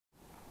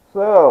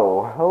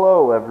So,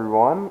 hello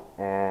everyone,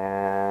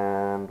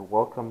 and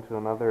welcome to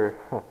another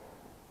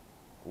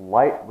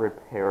light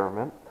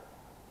repairment,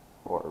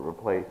 or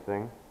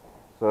replacing.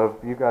 So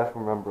if you guys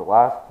remember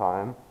last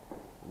time,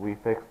 we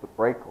fixed the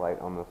brake light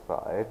on the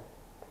side,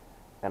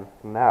 and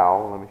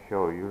now, let me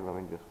show you, let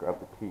me just grab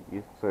the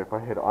keys. So if I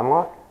hit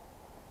unlock,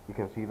 you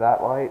can see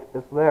that light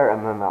is there,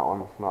 and then that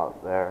one's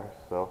not there.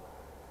 So,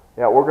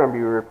 yeah, we're going to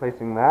be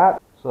replacing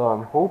that. So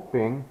I'm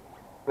hoping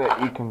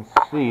that you can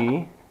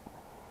see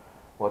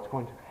what's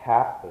going to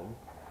happen.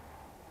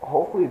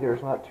 Hopefully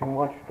there's not too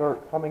much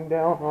dirt coming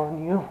down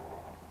on you.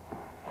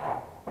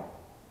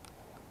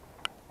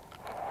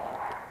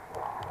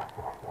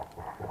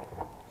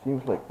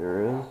 Seems like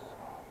there is.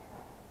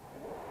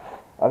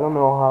 I don't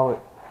know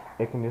how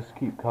it can just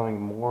keep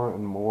coming more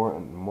and more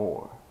and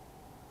more.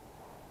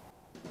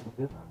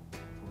 There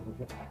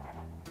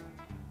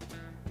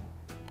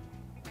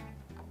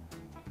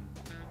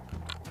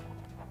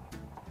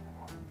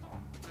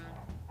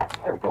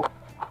we go.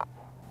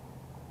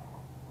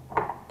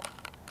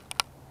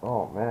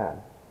 Oh man.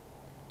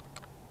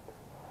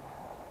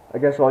 I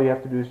guess all you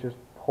have to do is just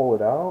pull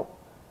it out.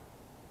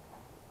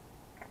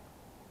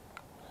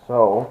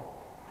 So,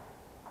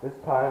 this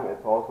time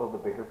it's also the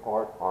bigger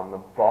part on the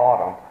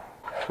bottom.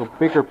 So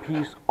bigger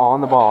piece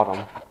on the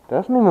bottom.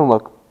 Doesn't even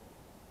look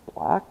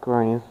black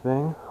or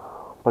anything,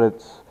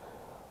 but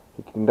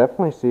you can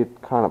definitely see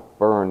it kind of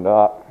burned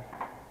up.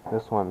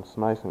 This one's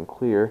nice and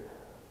clear.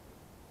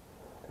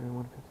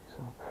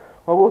 3157.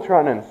 Well, we'll try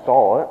and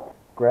install it.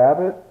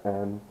 Grab it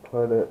and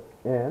put it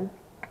in.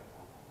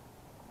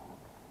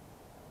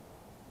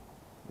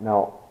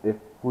 Now, I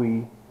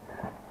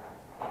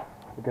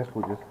guess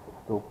we'll just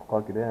still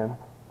plug it in.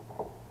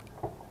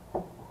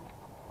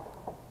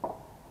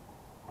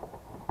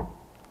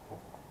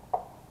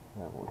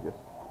 And we'll just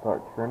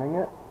start turning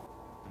it.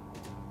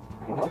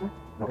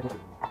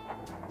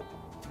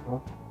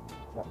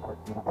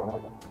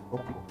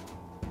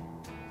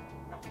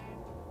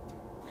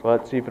 So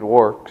let's see if it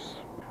works.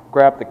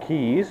 Grab the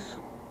keys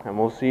and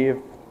we'll see if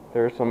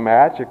there's some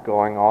magic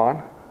going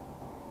on.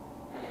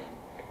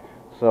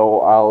 So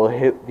I'll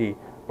hit the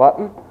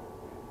button.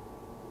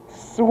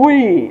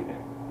 Sweet!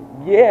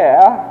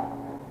 Yeah!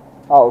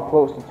 I'll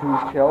close the two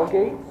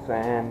tailgates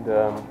and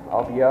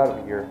I'll be out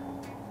of here.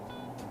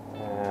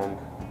 And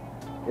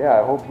yeah,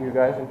 I hope you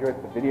guys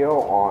enjoyed the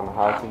video on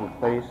how to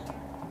replace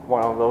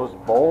one of those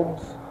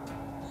bulbs.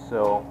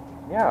 So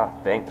yeah,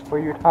 thanks for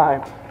your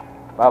time.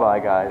 Bye bye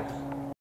guys.